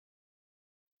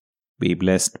be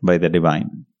blessed by the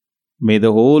divine. May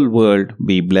the whole world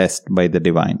be blessed by the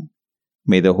divine.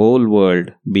 May the whole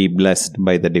world be blessed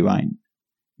by the divine.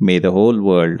 May the whole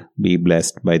world be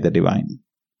blessed by the divine.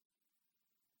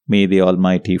 May the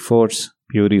Almighty Force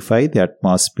purify the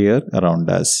atmosphere around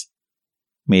us.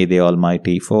 May the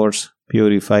Almighty Force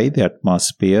purify the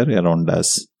atmosphere around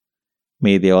us.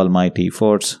 May the Almighty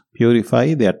Force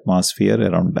purify the atmosphere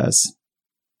around us.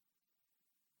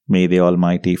 May the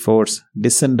Almighty Force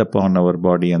descend upon our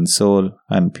body and soul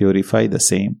and purify the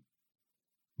same.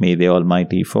 May the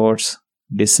Almighty Force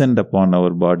descend upon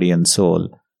our body and soul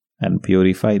and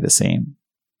purify the same.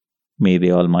 May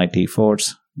the Almighty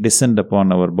Force descend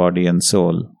upon our body and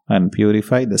soul and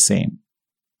purify the same.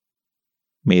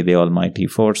 May the Almighty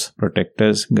Force protect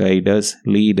us, guide us,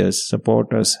 lead us,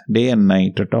 support us day and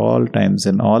night at all times,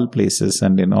 in all places,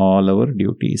 and in all our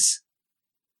duties.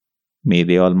 May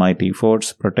the Almighty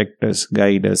Force protect us,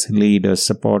 guide us, lead us,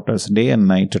 support us day and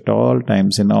night at all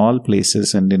times, in all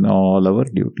places, and in all our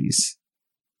duties.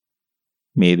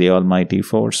 May the Almighty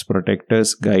Force protect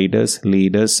us, guide us,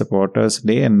 lead us, support us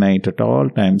day and night at all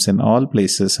times, in all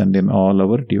places, and in all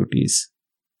our duties.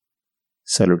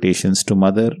 Salutations to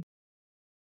Mother.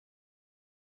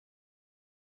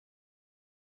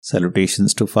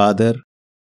 Salutations to Father.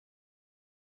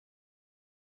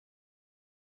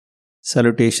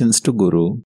 Salutations to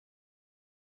Guru.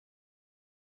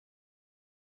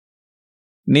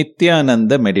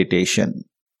 Nithyananda Meditation.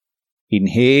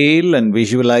 Inhale and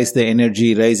visualize the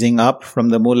energy rising up from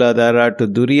the Muladhara to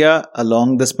Duriya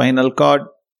along the spinal cord.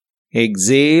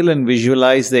 Exhale and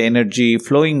visualize the energy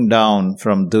flowing down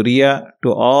from Duriya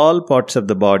to all parts of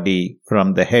the body,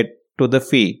 from the head to the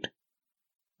feet.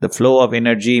 The flow of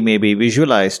energy may be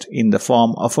visualized in the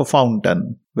form of a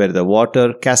fountain, where the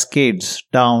water cascades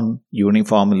down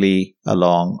uniformly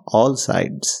along all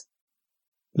sides.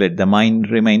 Let the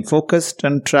mind remain focused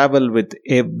and travel with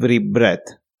every breath.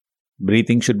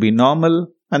 Breathing should be normal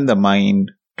and the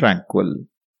mind tranquil.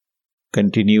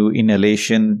 Continue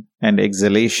inhalation and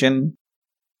exhalation.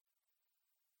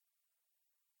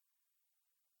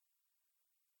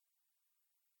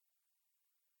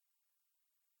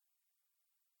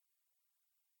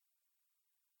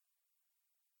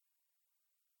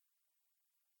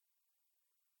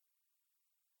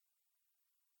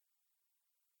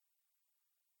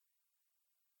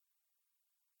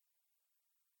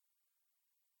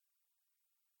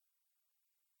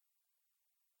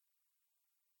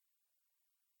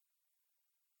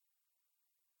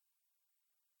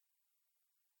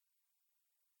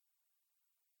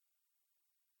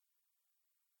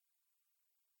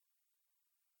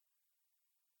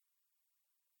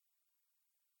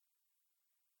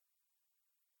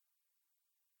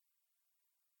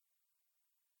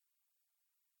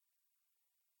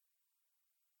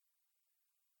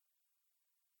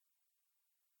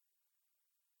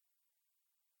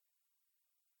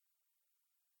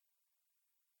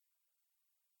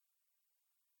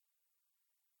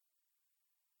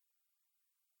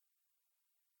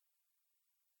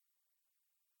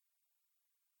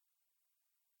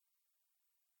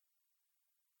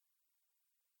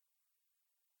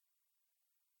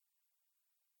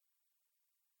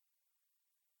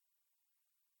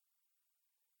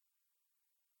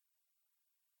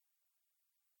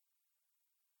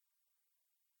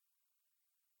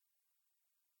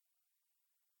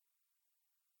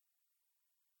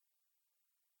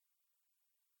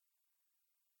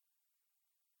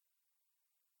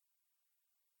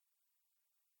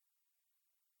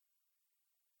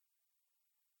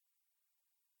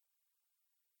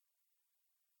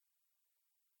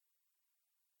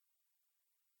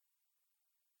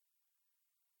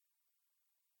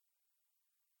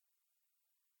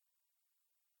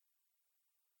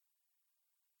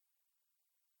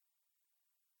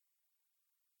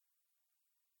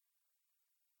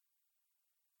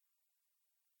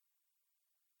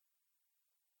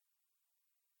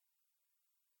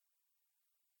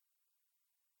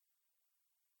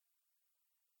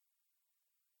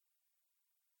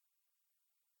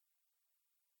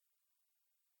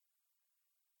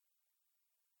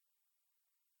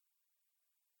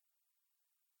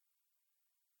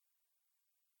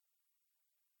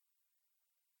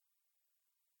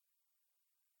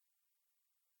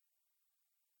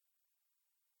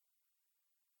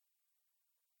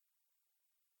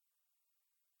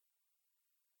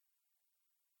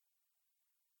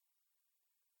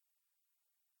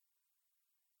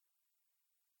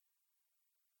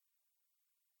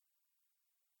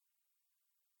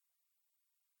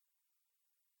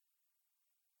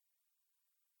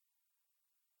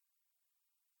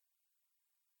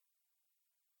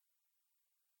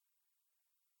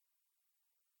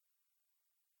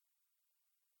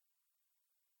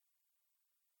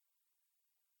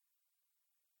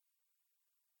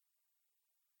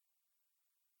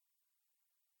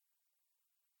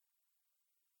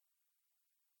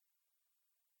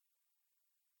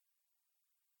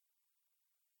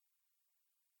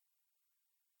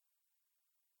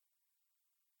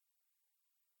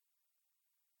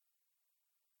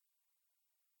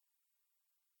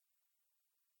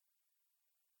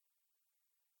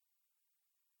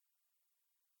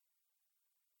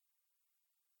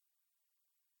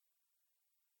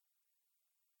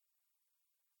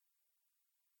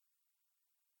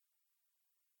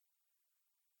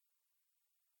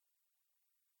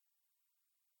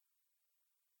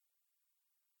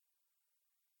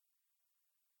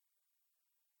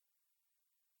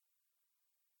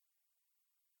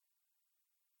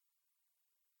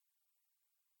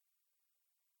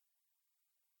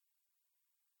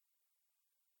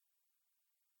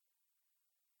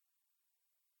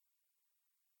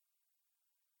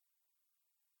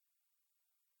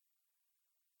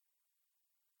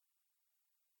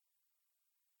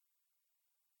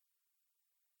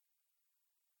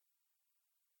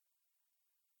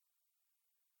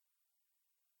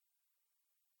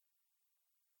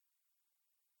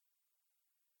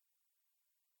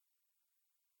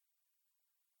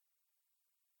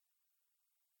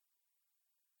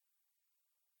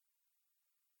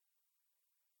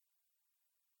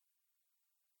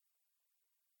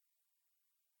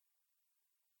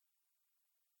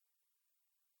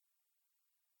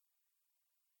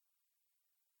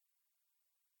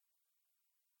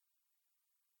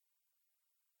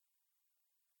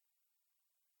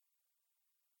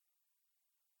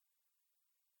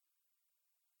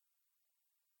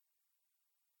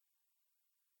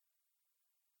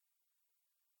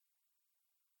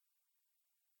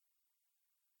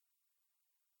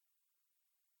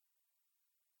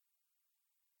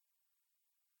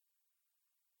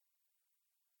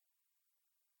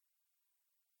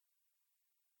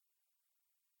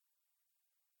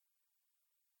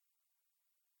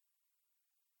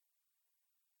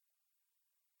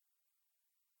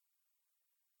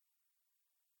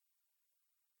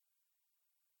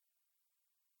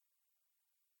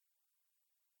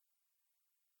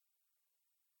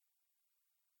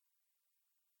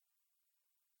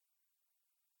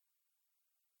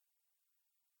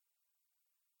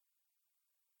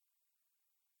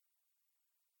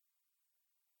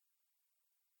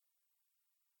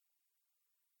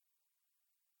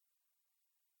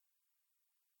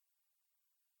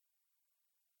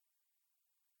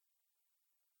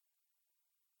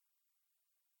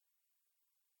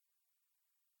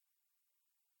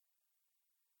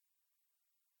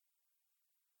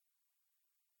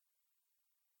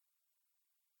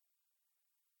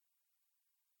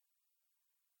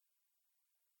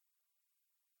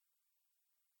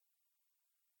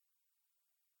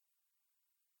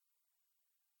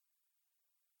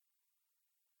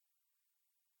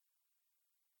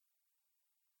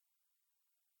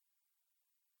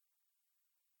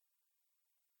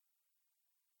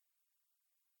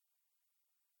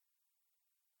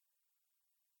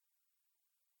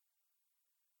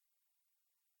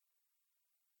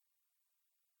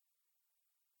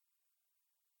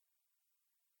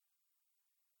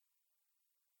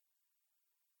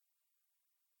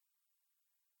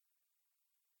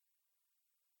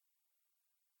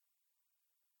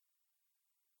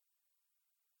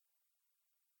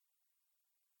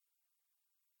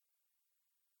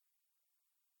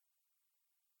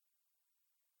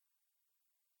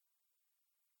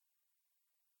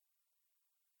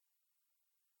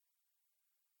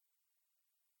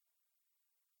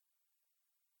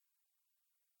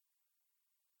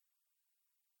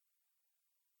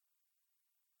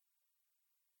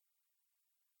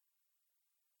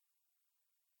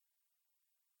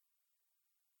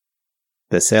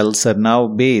 The cells are now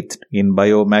bathed in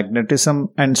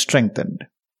biomagnetism and strengthened.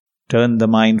 Turn the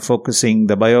mind focusing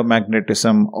the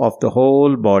biomagnetism of the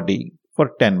whole body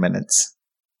for 10 minutes.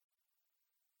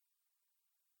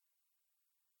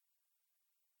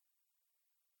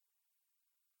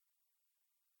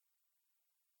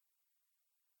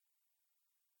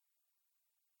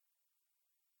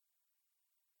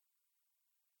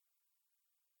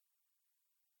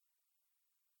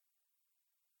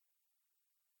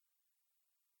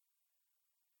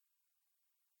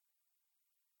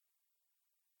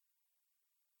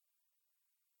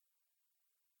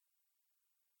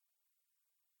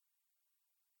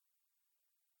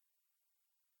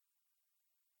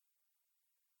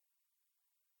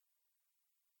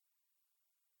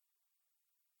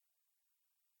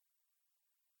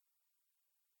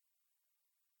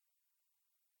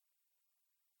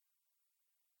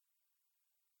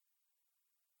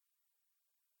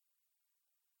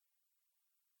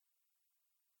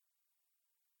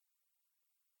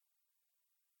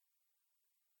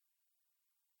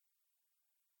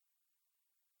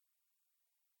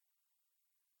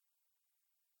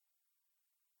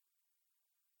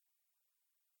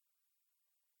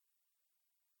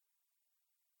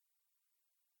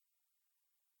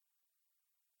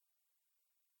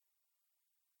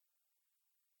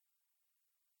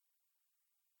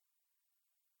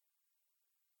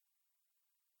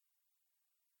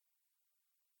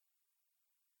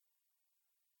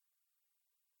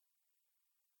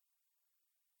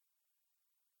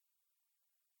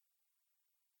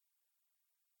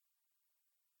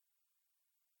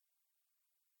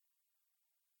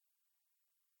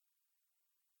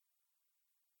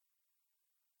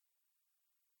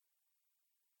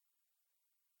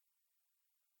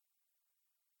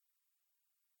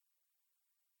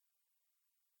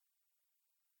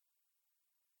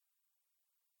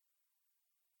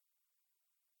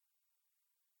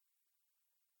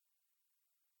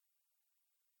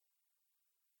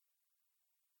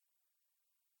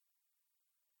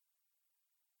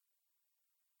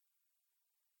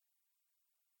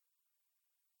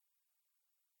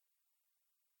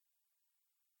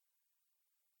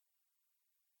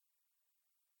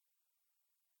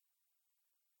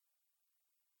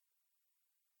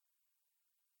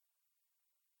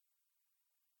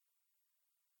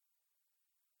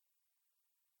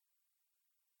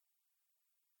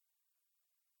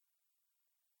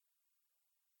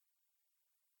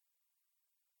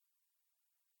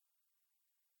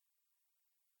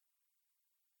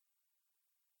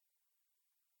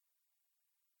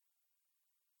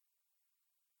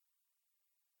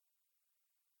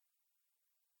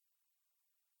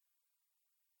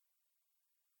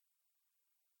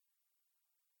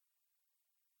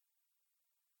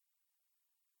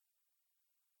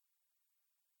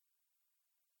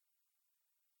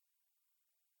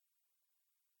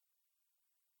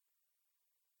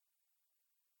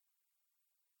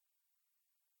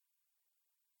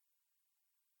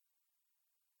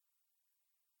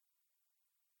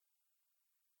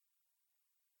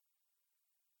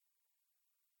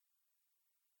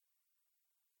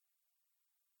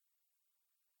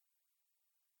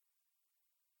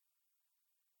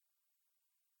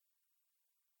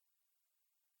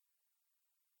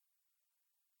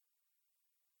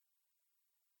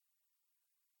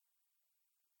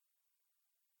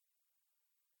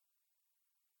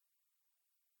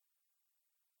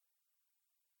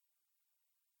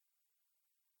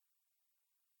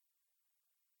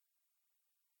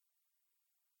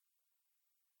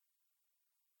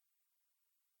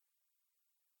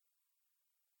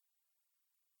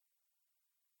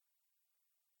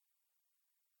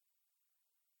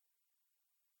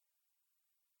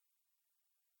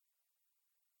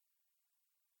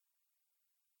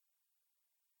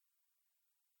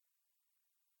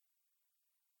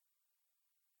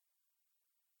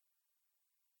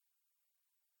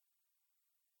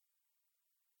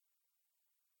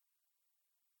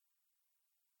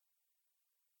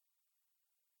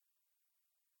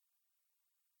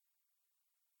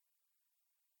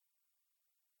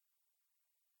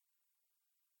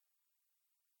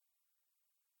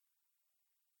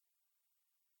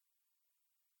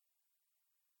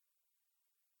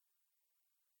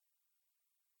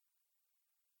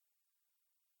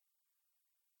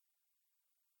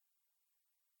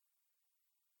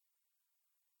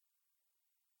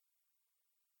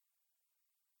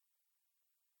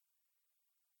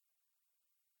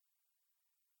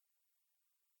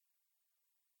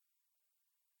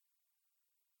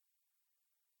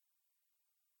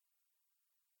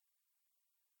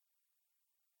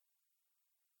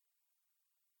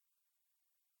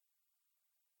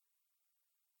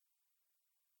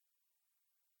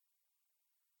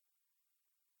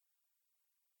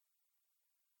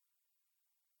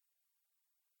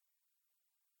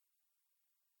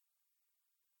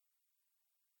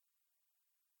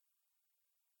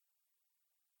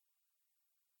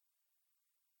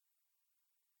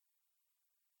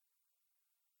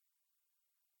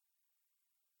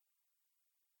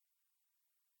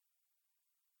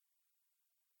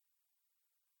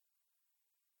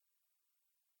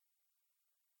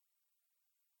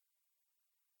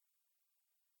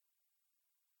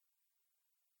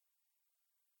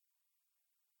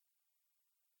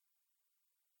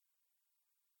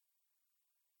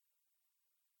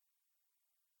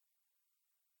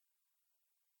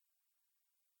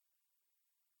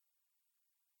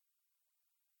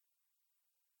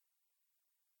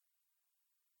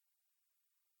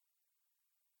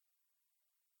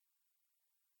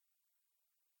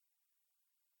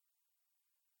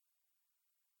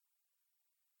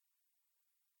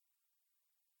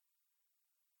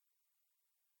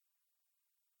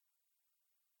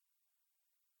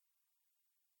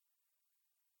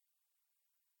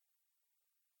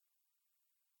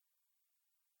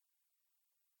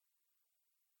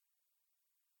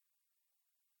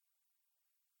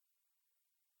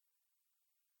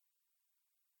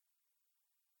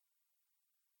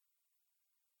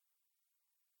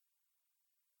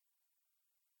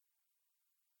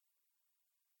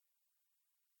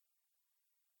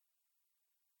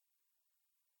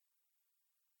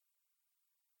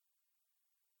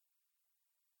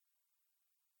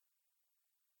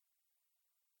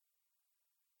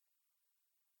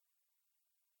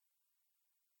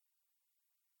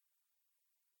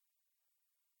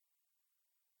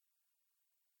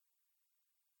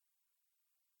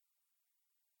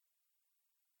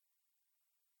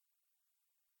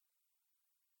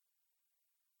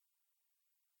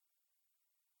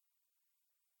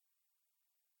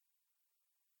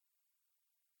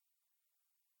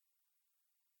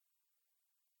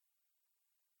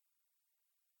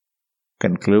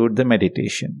 conclude the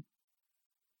meditation.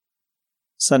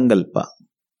 Sankalpa.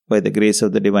 By the grace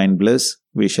of the divine bliss,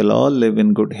 we shall all live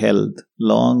in good health,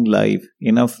 long life,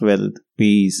 enough wealth,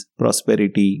 peace,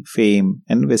 prosperity, fame,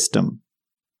 and wisdom.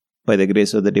 By the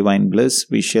grace of the divine bliss,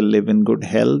 we shall live in good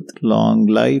health, long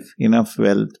life, enough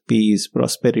wealth, peace,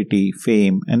 prosperity,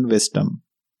 fame, and wisdom.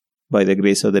 By the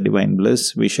grace of the divine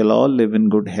bliss, we shall all live in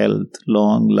good health,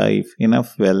 long life,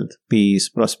 enough wealth, peace,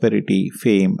 prosperity,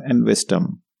 fame, and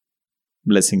wisdom.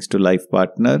 Blessings to life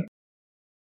partner.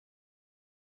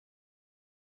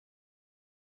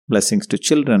 Blessings to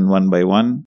children one by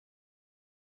one.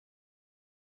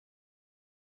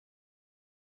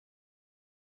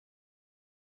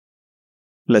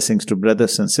 Blessings to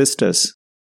brothers and sisters.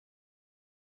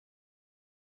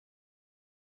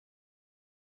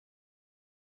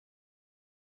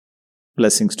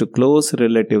 Blessings to close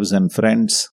relatives and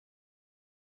friends.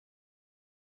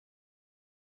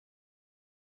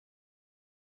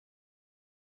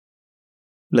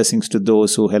 Blessings to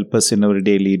those who help us in our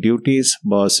daily duties,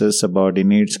 bosses,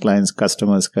 subordinates, clients,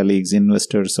 customers, colleagues,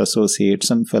 investors,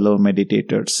 associates, and fellow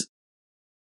meditators.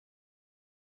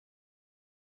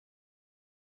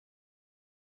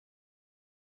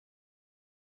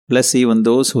 Bless even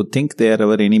those who think they are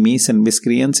our enemies and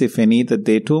miscreants, if any, that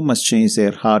they too must change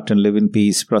their heart and live in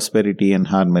peace, prosperity, and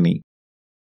harmony.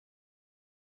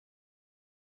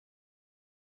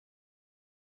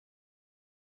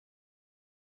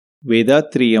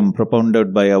 Vethathiri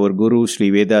propounded by our Guru Sri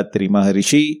Vethathiri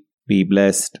Maharishi. Be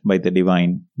blessed by the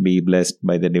divine, be blessed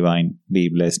by the divine, be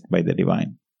blessed by the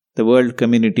divine. The World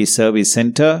Community Service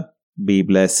Center. Be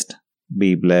blessed,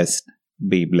 be blessed,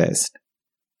 be blessed.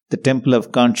 The Temple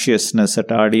of Consciousness at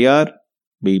Adiyar.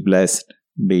 Be blessed,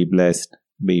 be blessed,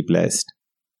 be blessed.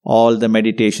 All the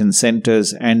meditation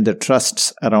centers and the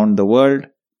trusts around the world.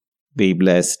 Be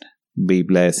blessed, be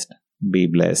blessed, be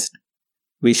blessed.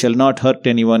 We shall not hurt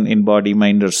anyone in body,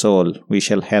 mind, or soul. We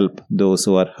shall help those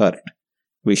who are hurt.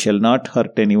 We shall not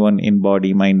hurt anyone in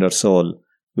body, mind, or soul.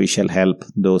 We shall help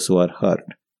those who are hurt.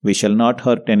 We shall not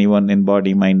hurt anyone in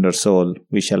body, mind, or soul.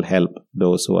 We shall help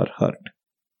those who are hurt.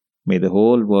 May the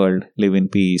whole world live in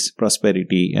peace,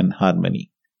 prosperity, and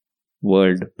harmony.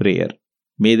 World Prayer.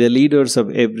 May the leaders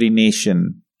of every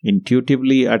nation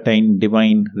intuitively attain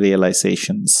divine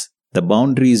realizations. The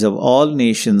boundaries of all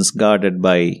nations guarded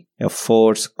by a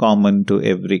force common to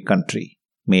every country.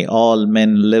 May all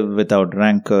men live without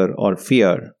rancor or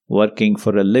fear, working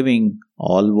for a living,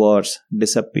 all wars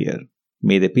disappear.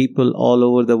 May the people all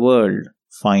over the world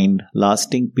find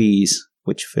lasting peace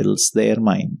which fills their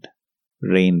mind.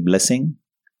 Rain blessing.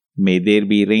 May there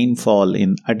be rainfall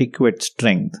in adequate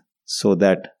strength so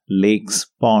that lakes,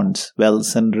 ponds,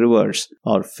 wells, and rivers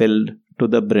are filled to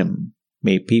the brim.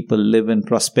 May people live in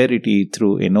prosperity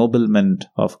through ennoblement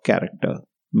of character.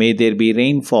 May there be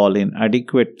rainfall in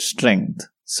adequate strength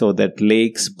so that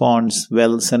lakes, ponds,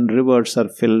 wells, and rivers are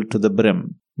filled to the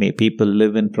brim. May people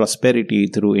live in prosperity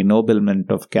through ennoblement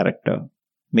of character.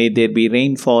 May there be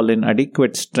rainfall in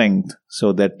adequate strength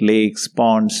so that lakes,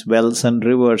 ponds, wells, and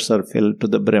rivers are filled to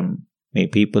the brim. May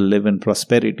people live in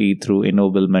prosperity through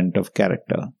ennoblement of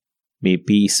character. May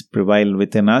peace prevail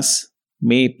within us.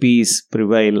 May peace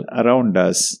prevail around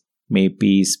us. May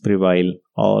peace prevail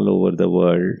all over the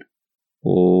world.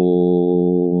 Om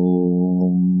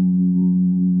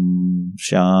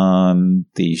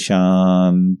Shanti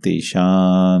Shanti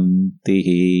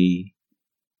Shanti.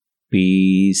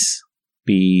 Peace,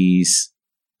 peace,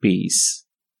 peace.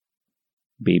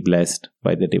 Be blessed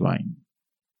by the divine.